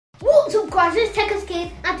What's up guys, it's Tekkerz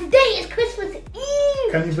Kid and today is Christmas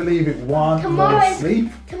Eve. Can you believe it? One more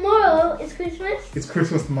sleep. Tomorrow is Christmas. It's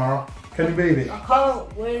Christmas tomorrow. Can you believe it? I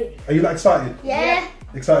can't wait. Are you like excited? Yeah.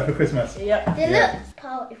 Excited for Christmas? Yeah. Look,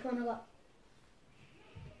 power if you wanna go.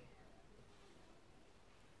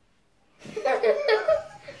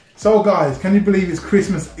 So guys, can you believe it's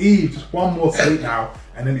Christmas Eve? Just one more sleep now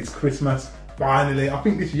and then it's Christmas. Finally. I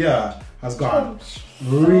think this year has gone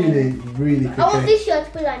really quickly. I want this year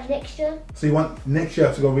to be like next year. So you want next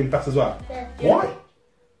year to go really fast as well? Yeah. Why?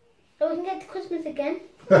 So we can get to Christmas again.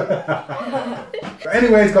 But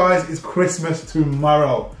anyways guys, it's Christmas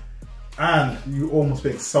tomorrow. And you all must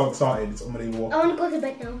be so excited, it's unbelievable. I want to go to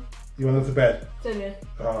bed now. You want to go to bed? Yeah.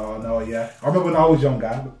 Oh no, yeah. I remember when I was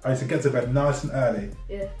younger, I used to get to bed nice and early.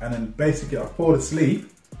 Yeah. And then basically I'd fall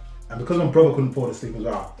asleep. And because my brother couldn't fall asleep as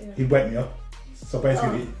well, he'd wake me up. So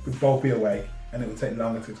basically we'd both be awake and it would take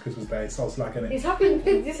longer to Christmas Day. So it's like, This happened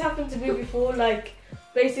to me before, like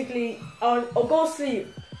basically I'll go sleep.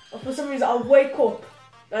 For some reason I'll wake up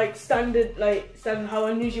like standard how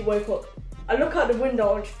I usually wake up. I look out the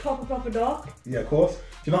window and it's proper dark. Yeah, of course. Do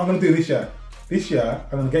you know what I'm going to do this year? This year,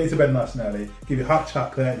 I'm going to get you to bed nice and early, give you hot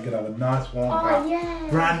chocolate, you're going to have a nice warm bath,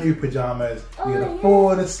 brand new pyjamas, you're going to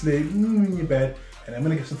fall asleep in your bed, and I'm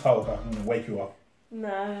going to get some towel back, I'm going to wake you up.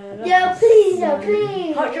 Nah. Yeah, please,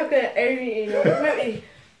 please. Hot chocolate, everything.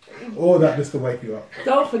 All that just to wake you up.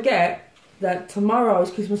 Don't forget that tomorrow is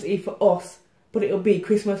Christmas Eve for us, but it'll be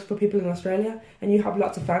Christmas for people in Australia, and you have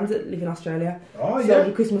lots of fans that live in Australia. Oh yeah. So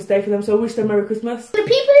it'll be Christmas Day for them, so wish them Merry Christmas. The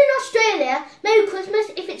people in Australia, Merry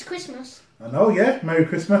Christmas if it's Christmas. I know, yeah. Merry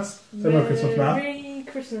Christmas. So Merry Christmas, man. Merry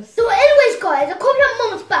Christmas. So anyways guys, a couple of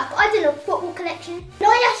months back I did a football collection and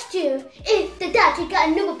I asked you if the dad should get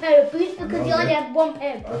another pair of boots because you only had one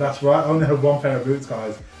pair of boots. That's right, I only had one pair of boots,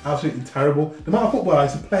 guys. Absolutely terrible. The amount of football I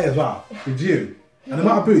used to play as well, with you, and the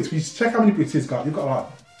amount of boots, you check how many boots he's got, you've got like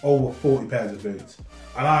over 40 pairs of boots.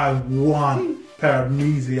 And I have one pair of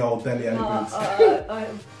measly old Deli Alley boots.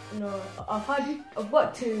 I've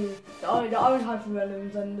got two. The orange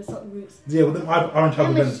hypermelons and the soccer boots. Yeah, but the orange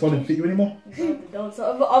hypermelons don't fit you anymore.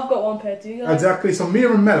 So I've got one pair too. Guys. Exactly, so me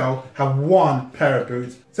and Romello have one pair of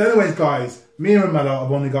boots. So anyways guys, me and Romello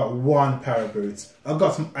have only got one pair of boots. I've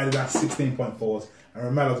got some ADIDAS 16.4s and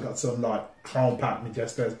Romello's got some like Chrome Pack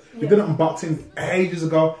Majestas. We did an unboxing ages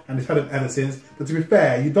ago and he's had them ever since. But to be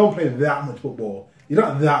fair, you don't play that much football. You're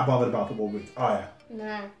not that bothered about football boots, are you?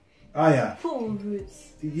 Nah. Oh yeah. Football boots.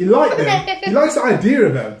 You like them. You like the idea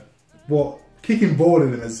of them. But kicking ball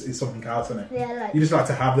in them is something else, isn't it? Yeah, like. You just like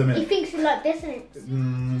to have them in He it. thinks you like this, isn't it?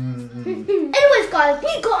 Anyways guys,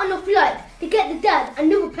 we got enough like to get the dad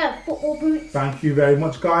another pair of football boots. Thank you very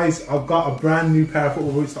much guys. I've got a brand new pair of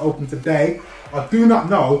football boots to open today. I do not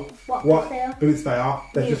know what boots they are.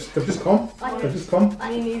 They've just come. They've just come. I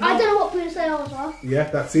don't know what boots they are as well. Yeah,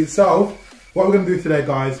 that's it. So what we're going to do today,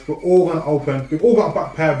 guys, we're all going to open. We've all got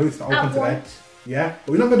a pair of boots to open today. Once. Yeah,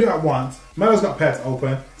 but we're not going to do it at once. Melo's got a pair to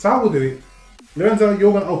open. So how we'll do it, Lorenzo,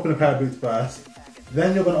 you're going to open a pair of boots first.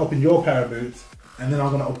 Then you're going to open your pair of boots. And then I'm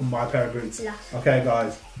going to open my pair of boots. Last. Okay,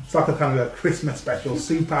 guys. It's like a kind of a Christmas special,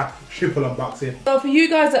 super triple unboxing. So for you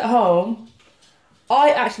guys at home, I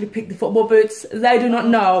actually picked the football boots. They do not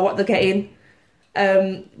know what they're getting.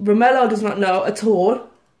 Romello does not know at all.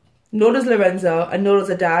 Nor does Lorenzo, and nor does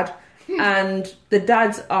the dad. And the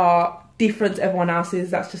dads are different to everyone else's.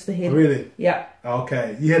 That's just a hint. Really? Yeah.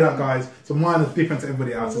 Okay, you hear that, guys? So mine is different to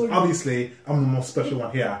everybody else's. Obviously, I'm the most special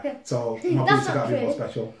one here. So my boots have got to be more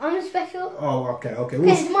special. I'm special. Oh, okay.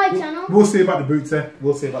 It's my channel. We'll see about the boots then.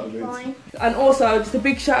 We'll see about the boots. Fine. And also, just a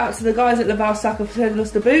big shout out to the guys at Laval Soccer for sending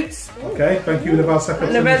us the boots. Okay, thank you, Laval Soccer.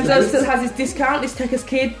 Lorenzo still has his discount. It's Tekkerz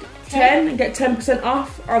Kid 10 and get 10%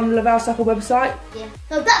 off on the Laval Soccer website. Yeah.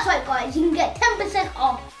 So that's right, guys. You can get 10%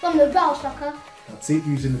 off from the Laval Soccer. That's it,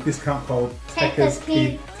 using the discount code Tekkerz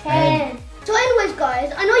Kid 10. So anyways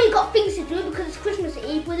guys, I know you got things to do because it's Christmas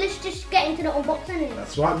Eve, but let's just get into the unboxing.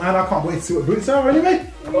 That's right, man. I can't wait to see what the boots are. Ready, mate?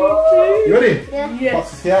 You ready? Yeah. Yes.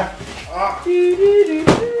 Boxes here.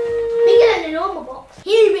 Bigger than the normal box.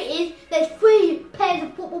 Here it is. There's 3 pairs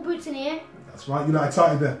of football boots in here. That's right. You're not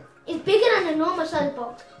excited there? It's bigger than the normal size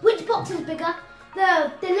box. Which box is bigger?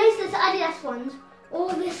 The latest ADIDAS ones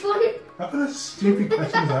or this one? What kind of stupid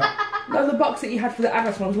questions that? No, the box that you had for the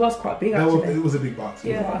ADIDAS ones was quite big actually. It was a big box.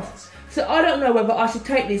 Yeah. So I don't know whether I should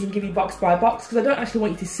take these and give you box by box because I don't actually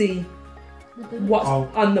want you to see what's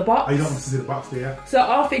on the box. Oh, you don't want to see the box, do you? So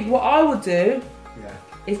I think what I would do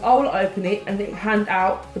is I will open it and then hand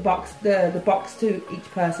out the box to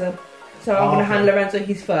each person. So I'm going to hand Lorenzo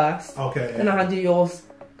his first. Okay. Then I'll hand you yours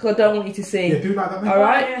because I don't want you to see. Yeah, do like that then.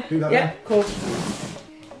 Alright? Yeah. Do that yeah, then. cool.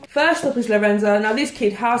 First up is Lorenzo. Now this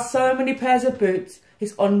kid has so many pairs of boots,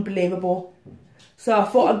 it's unbelievable. So I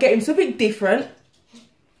thought I'd get him something different.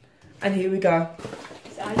 And here we go.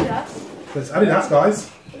 It's ADIDAS. It's ADIDAS,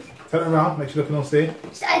 guys. Turn it around, make sure you can all see.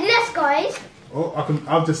 It's ADIDAS, guys. Oh,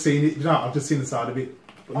 I've just seen it. You know, I've just seen the side of it.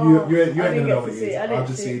 But Oh, you ain't I gonna didn't know get what to it see is. it. I didn't I've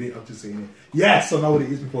just see seen it. it. I've just seen it. Yes, I know what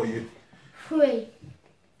it is before you. 3,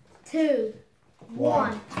 2,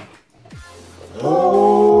 1.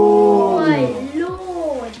 Oh, My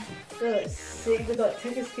lord. Look, sick. They got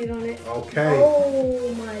Tekkerz skin on it. Okay,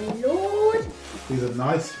 Oh my lord. these are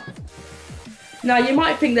nice. Now you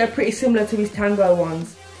might think they're pretty similar to his Tango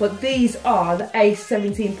ones, but these are the Ace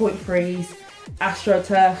 17.3s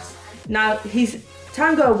AstroTurfs. Now his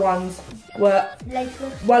Tango ones were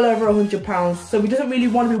Laceless. well over £100, so he doesn't really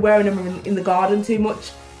want to be wearing them in the garden too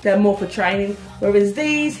much. They're more for training, whereas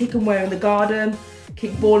these he can wear in the garden,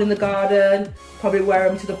 kick ball in the garden, probably wear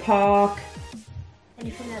them to the park.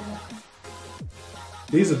 Anything like that.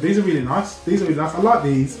 These are really nice. These are really nice. I like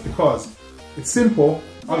these because it's simple.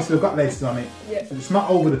 Obviously, they've got laces on it. Yeah. It's not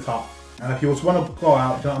over the top. And if you just want to go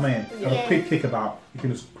out, do you know what I mean? Have Yeah. a quick kick about, you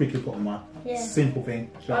can just quickly put them on. Yeah. Simple thing.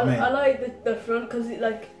 Do you know what I mean? I like the front because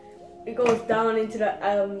it goes down into the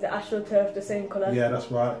AstroTurf, the same colour. Yeah,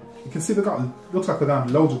 that's right. You can see they've got, looks like they've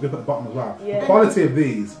done loads of grip at the bottom as well. Yeah. The quality of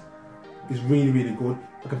these is really, really good.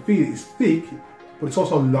 I can feel it. It's thick, but it's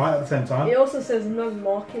also light at the same time. It also says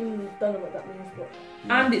non-marking. Don't know what that means, but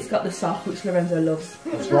And it's got the sock, which Lorenzo loves.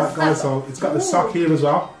 That's right, guys. So it's got the sock here as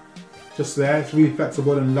well. Just there. It's really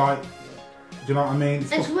flexible and light. Do you know what I mean?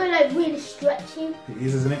 It's really stretchy. It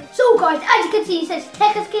is, isn't it? So guys, as you can see, it says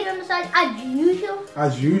Tekkerz kid on the side as usual.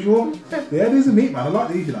 As usual. Yeah, these are neat, man. I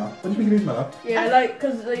like these, you know. What do you think of these, Melo? yeah,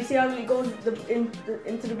 because you see how it goes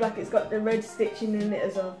into the black. It's got the red stitching in it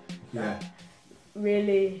as well. Yeah,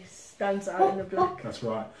 Really stands out in the black. that's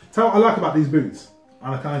right. Tell you what I like about these boots,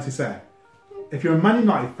 and I can honestly say, if you're a Man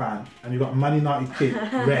United fan and you've got a Man United kit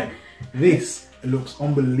red, this it looks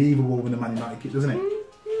unbelievable with the Man United kit, doesn't it?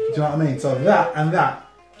 Do you know what I mean? So that and that,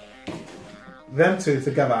 them two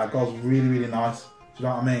together goes really, really nice. Do you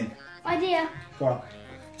know what I mean? Idea. Go on.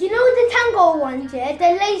 Do you know the Tango ones, yeah?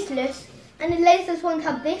 They're laceless, and the laceless ones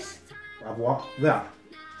have this. Have what? That.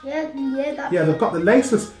 Yeah, that. Yeah, they've got the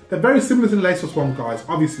laceless. They're very similar to the laceless one, guys.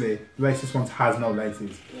 Obviously, the laceless ones has no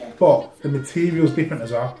laces. Yeah. But the material's different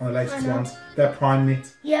as well on the laceless I know. ones. They're prime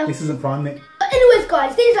knit. Yeah. This isn't prime knit. But anyways,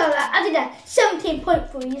 guys, these are like ADIDAS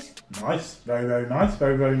 17.3s, Nice. Very, very nice.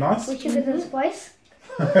 Very, very nice. with sugar and spice.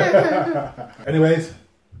 Anyways,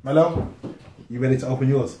 Melo, you ready to open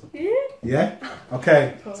yours? Yeah. Yeah?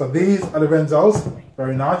 Okay, so these are the Renzo's.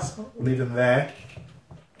 Very nice. We'll leave them there.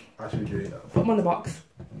 I should do it. Put them on the box.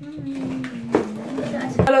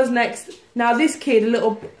 Melo's next. Now this kid, a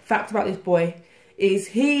little fact about this boy, is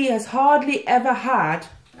he has hardly ever had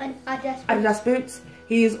And ADIDAS. Adidas boots.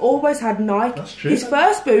 He has always had Nike. That's true. His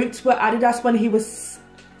first boots were Adidas when he was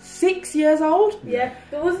 6 years old. Yeah.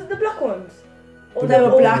 But was it the black ones? Or They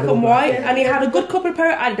were all- black all and black. white, and he had a good couple of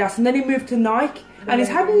pair of Adidas, and then he moved to Nike, and he's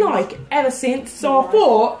had Nike ever since. So I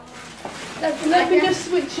thought, let me just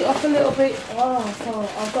switch it up a little bit. Oh, so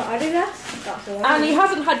I've got ADIDAS. That's all. And he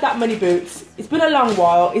hasn't had that many boots. It's been a long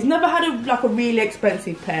while. He's never had a really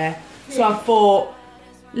expensive pair. So I thought,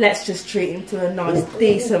 let's just treat him to a nice,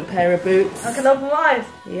 decent pair of boots. I can open my eyes.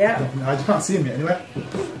 Yeah. I just can't see them yet anyway.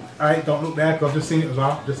 Alright, don't look there because I've just seen it as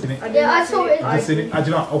well. I've just seen it. did Yeah, not I saw see it. I've just seen it. I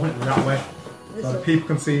do not open it that way. So the people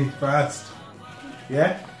can see first.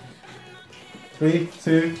 Yeah? 3,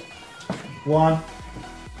 2, 1.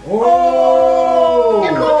 Oh! They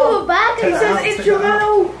come from a bag Take as that well. out, It's take that out.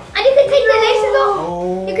 Jamel. And you can take the laces off.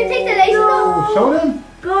 Oh. You can take the laces off. Oh, show them.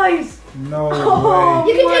 Guys. No Oh.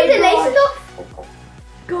 You can my take the God. laces off. way.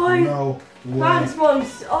 Guys. No way. Thanks,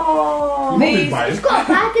 Mums. Oh. You These- buy It's it. got a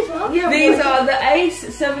bag as well. Yeah, These boy. are the Ace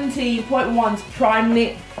 17.1s Prime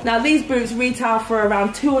Knit. Now these boots retail for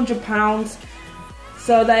around £200.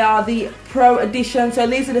 So they are the Pro Edition. So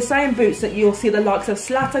these are the same boots that you'll see the likes of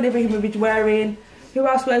Zlatan Ibrahimovic wearing. Who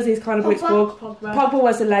else wears these kind of boots, Bug? Pogba. Pogba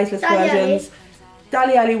wears the laceless Dali versions.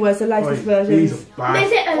 Dali Ali wears the laceless Oi, versions. these are bad.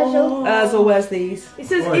 Is it Ozil? Ozil wears these. It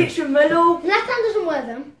says Oi. it's Jamel. Zlatan doesn't wear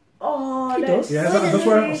them. Oh, He that's does. Yeah, that's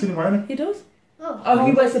where I've seen him wearing them. He does? Oh. Oh,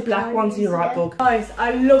 he wears the black ones, you're right, Bug. Guys,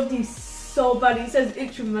 I love these so bad. It says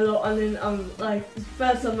Itramelo, and then like it's the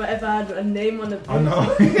first time I ever had a name on a boot. I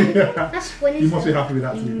know. That's funny. You must be happy with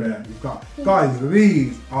that, to be fair. You've got, guys,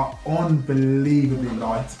 these are unbelievably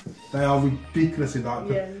light. They are ridiculously light.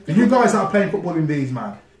 Yeah. For you guys that are playing football in these,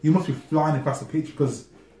 man, you must be flying across the pitch because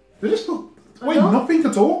they just weigh know. nothing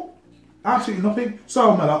at all. Absolutely nothing.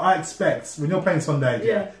 So, Melo, I expect when you're playing Sunday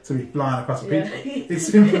Yeah. to be flying across the Yeah. pitch. It's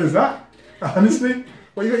simple as that. Honestly,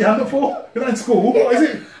 What you got your hand up for? You're not in school. What is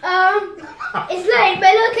it? It's like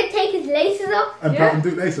Melo can take his laces off. And belt and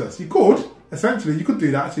do laces. You could. Essentially, you could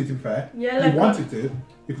do that, actually, to be fair. Yeah, if like you wanted to,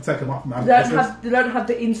 you could take them off and have They don't have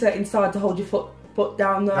the insert inside to hold your foot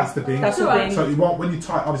down though. That's the thing. That's the thing. So you want, when you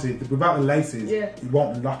tie, obviously, without the laces, Yeah. you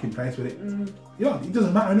won't lock in place with it. You know, it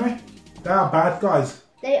doesn't matter anyway. They are bad, guys.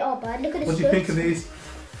 They are bad. Look at the What do you think of these?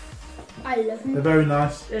 I love them. They're very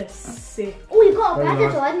nice. It's sick. Oh, you got a Very bag as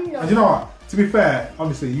nice. well. I didn't know. And you know what? To be fair,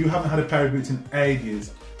 obviously, you haven't had a pair of boots in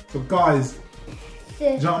ages. So, guys, do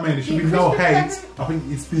you know what I mean? There should be no hate. I think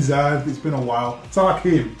it's deserved. It's been a while. It's not like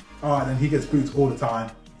him. Alright, then he gets boots all the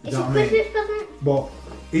time. You It's know a what I mean? Christmas present. But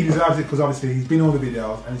he deserves it because obviously he's been in all the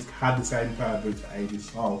videos and he's had the same pair of boots for ages.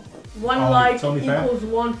 So, One Oh, like it's only fair. equals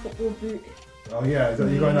one football boot. oh yeah, is that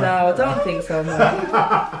you going No, on? I don't think so. No.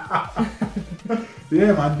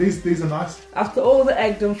 Yeah, man, these are nice. After all the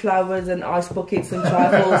egg and flowers and ice buckets and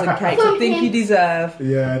trifles and cakes, I think you deserve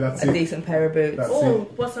Yeah, that's a it. decent pair of boots. That's Oh,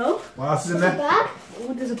 it. what's up? What else is in It's a there? bag.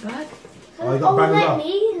 Oh, there's a bag. Oh, you got a bag as like well?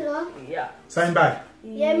 me as well. Yeah. Same bag.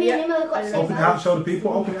 Yeah, me and him have got the same Open it bag. out, show the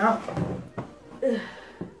people. Open it out.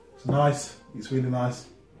 It's nice. It's really nice.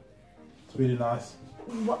 It's really nice.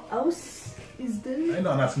 What else is there? Ain't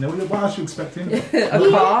not nice. What else you expecting? A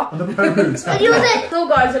car. Another pair of boots. And you was So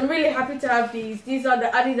guys, I'm really happy to have these. These are the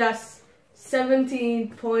ADIDAS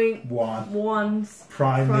 17.1s.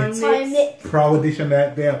 Prime knit. Prime knit. Pro edition.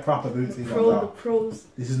 They're proper boots. These ones The are. pros.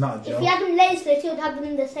 This is not a If joke. you had them laceless, you would have them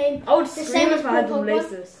in the same. I would The scream same as if I had them Pokemon.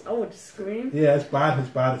 laces. I would scream. Yeah, it's bad. It's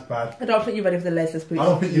bad. It's bad. I don't think you're ready for the laceless boots. I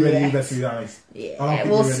don't think you're ready yet. either, to be honest. I don't Yeah, think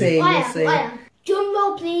we'll you're ready. see. I We'll am. see. I am. Drum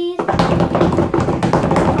roll, please. I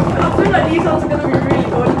feel like these ones are gonna be really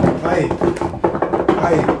good. Hey, I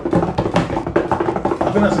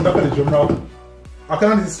think that's enough of the drum roll. I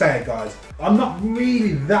can only say it, guys. I'm not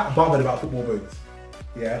really that bothered about football boots,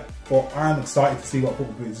 yeah, but I'm excited to see what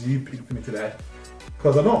football boots you picked for me today,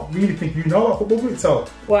 because I don't really think you know what football boots are.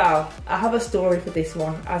 Wow, I have a story for this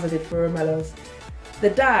one, as I did for Romelo's. The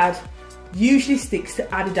dad usually sticks to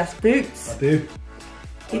ADIDAS boots. I do.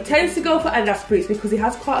 He tends to go for ADIDAS boots because he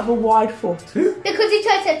has quite of a wide foot. Because he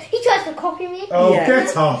tries to copy me. Oh, Yeah.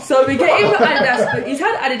 get off. So we get him ADIDAS boots. He's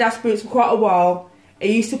had ADIDAS boots for quite a while.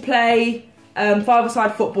 He used to play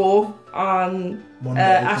five-a-side football on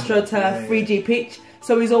AstroTurf 3G pitch.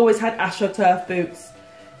 So he's always had AstroTurf boots.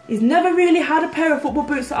 He's never really had a pair of football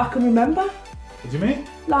boots that I can remember. What do you mean?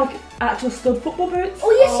 Like actual stud football boots.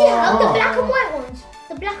 Oh yes, you have the Oh. black and white ones.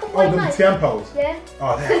 The black and Oh, white the ones. Tiempos. Yeah.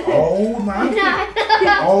 Oh, they're old, man. No.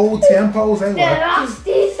 Old Tiempos, they They're were.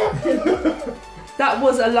 nasty. That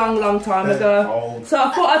was a long, long time They're ago. old. So I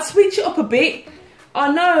thought I'd switch it up a bit.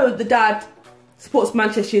 I know the dad supports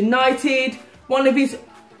Manchester United. One of his,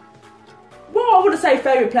 well, I wouldn't say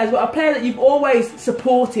favourite players, but a player that you've always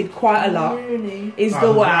supported quite a lot Really? is Oh,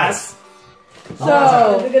 the nice. Waz.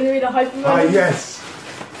 Are So they gonna be the hype Ah, man? yes.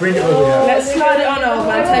 Bring it over here. let's slide it on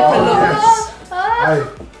over and take a look. Yes. Oh.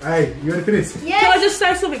 Hey, you ready for this? Can I Yes. just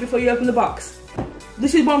say something before you open the box?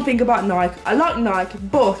 This is one thing about Nike. I like Nike,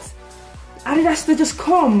 but Adidas, they just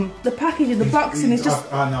come. The packaging, the boxing is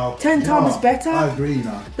just I know. 10 You know times what? better. I agree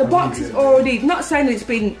now. The I box really is do. already, not saying that it's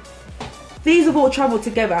been, these have all travelled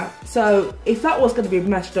together, so if that was going to be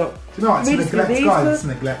messed up, Do you know what? It's really neglect, these guys. were- It's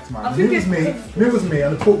neglect, man. I If think it was me,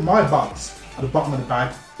 and I put my box at the bottom of the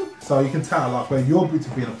bag, so you can tell like where your boots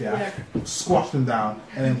have been up here, squash them down,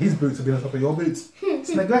 and then his boots have been on top of your boots. It's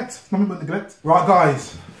neglect. It's nothing but neglect. Right,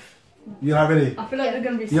 guys, you're not ready. I feel like they're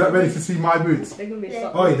gonna be. You're not ready to see my boots. They're gonna be.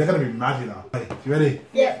 Yeah. Oh, they're gonna be mad, you know. Hey, you ready?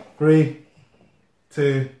 Yeah. 3,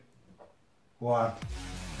 2, 1.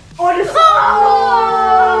 Oh, this.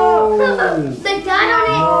 Oh! The dad on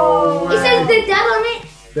No it. It says way. the dad on it.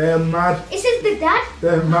 They're mad. It says the dad.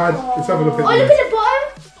 They're mad. Let's have a look Oh, at look these. at the bottom.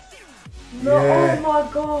 No, Yeah. oh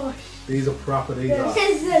my gosh. These are proper. These It are.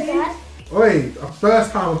 says the dad. Oi, the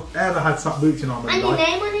first time I've ever had sock boots in on my And your life.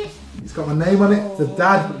 name on it. It's got my name on it, the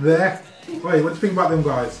dad there. Oi, what do you think about them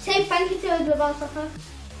guys? Say thank you to the Soccer.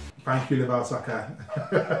 Thank you, Liv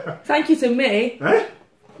Saka. thank you to me. Eh?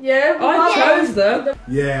 Yeah. I Yeah. chose them. I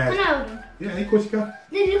Yeah. know. Yeah, of course you can.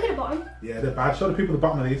 Then look at the bottom. Yeah, they're bad. Show the people the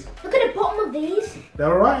bottom of these. Look at the bottom of these.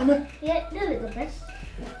 They're alright, innit? Yeah, they look the best.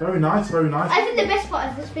 Very nice, very nice. I think the best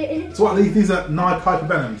part is this bit. Is So what are these are Nike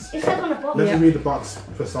Hypervenoms. it says on the bottom. Let Yeah. me read the box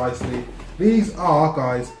precisely. These are,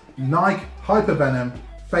 guys, Nike Hypervenom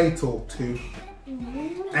Fatal 2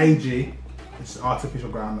 AG. It's artificial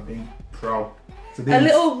ground, I think. Pro. So A these-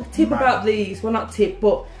 little tip mad. about these, well not tip,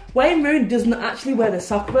 but Wayne Rooney does not actually wear the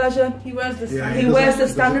sock version. He wears the. Yeah, He doesn't- wears the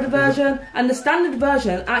doesn't- standard doesn't- version, and the standard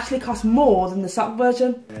version actually costs more than the sock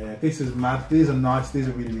version. Yeah, this is mad. These are nice. These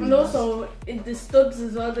are really, really And nice. also, in the studs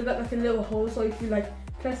as well, they got like a little hole, so if you like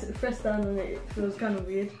press down on it, it feels kind of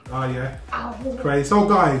weird. Oh yeah. Ow. Great. So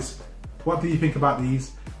guys, what do you think about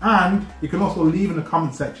these? And you can also leave in the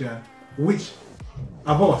comment section which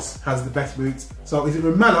of us has the best boots. So is it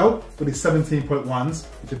Romello with his 17.1s,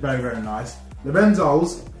 which are very, very nice.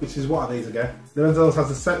 Lorenzo's, which is, what are these again? Lorenzo's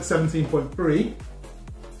has a 17.3,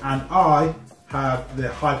 and I have the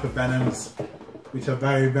Hyper Venoms, which are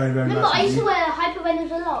very, very, very Remember, nice. I used to wear Hyper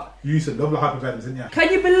Venoms a lot. You used to love the Hyper Venoms, didn't you?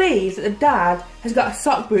 Can you believe that the dad has got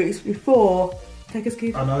sock boots before Tekkerz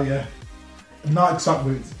kid? I know, yeah. Nike sock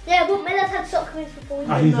boots. Yeah, but Miller's had sock boots before.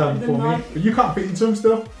 He's had them before me. But you can't fit into them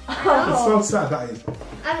still. It's so sad, that is.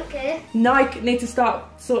 I don't care. Nike need to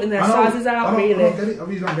start sorting their sizes out, really. I don't get it. I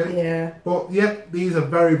really don't get it. Yeah. But yeah, these are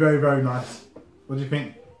very, very, very nice. What do you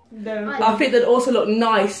think? No. I think they'd also look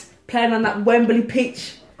nice playing on that Wembley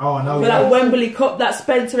pitch. Oh, I know. With that Wembley Cup, that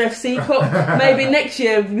Spencer FC Cup. Maybe next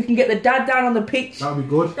year we can get the dad down on the pitch. That would be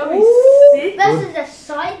good. That would be sick. Versus the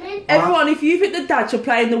Simon. Everyone, if you think the dad should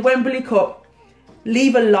play in the Wembley Cup,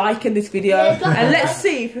 leave a like in this video. Yeah, and let's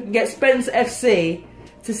see if we can get Spencer FC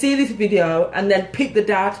to see this video and then pick the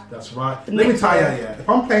dad. That's right. Let me tell you, yeah, if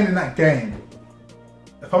I'm playing in that game,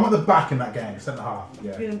 if I'm at the back in that game, centre half,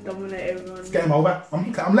 yeah, You're gonna dominate everyone. it's game over.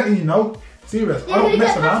 I'm letting you know. Serious. You're I don't gonna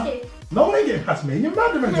mess get around. past you. No one ain't getting past me. You're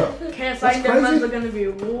mad, Lorenzo. KSI That's and them crazy. are gonna be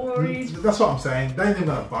worried. That's what I'm saying. They ain't even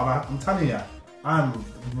gonna bother. I'm telling you, I'm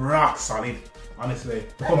rock solid. Honestly.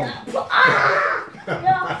 As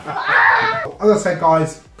I said,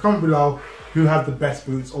 guys, comment below who has the best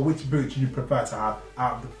boots or which boots you prefer to have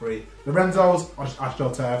out of the three. Lorenzo's or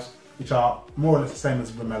AstroTurfs, which are more or less the same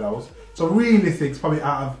as Romello's. So realistic, it's probably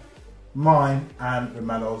out of mine and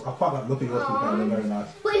Romello's. I quite like looking at yours, they're very nice.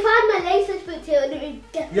 But if I had my laces boots here, it would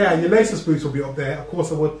definitely. Yeah, your laces boots will be up there, of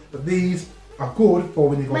course I would, but these are good for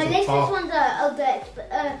when you go My to the laces park. ones are the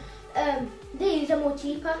these are more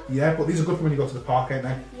cheaper. Yeah, but these are good for when you go to the park, ain't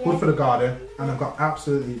they? Yeah. Good for the garden, and I've got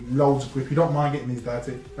absolutely loads of grip. You don't mind getting these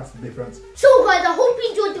dirty, that's the difference. So guys, I hope you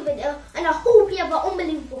enjoyed the video and I hope you have an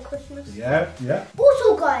unbelievable Christmas. Yeah, yeah.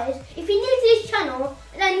 Also guys, if you're new to this channel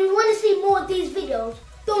and you want to see more of these videos,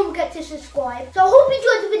 don't forget to subscribe. So I hope you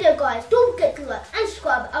enjoyed the video guys. Don't forget to like and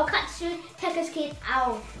subscribe. I'll catch you soon. Tekkerz Kid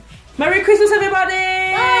out. Merry Christmas, everybody!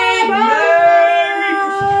 Bye! Bye! Merry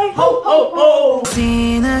Christmas! Ho, ho, ho!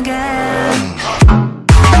 Seen again.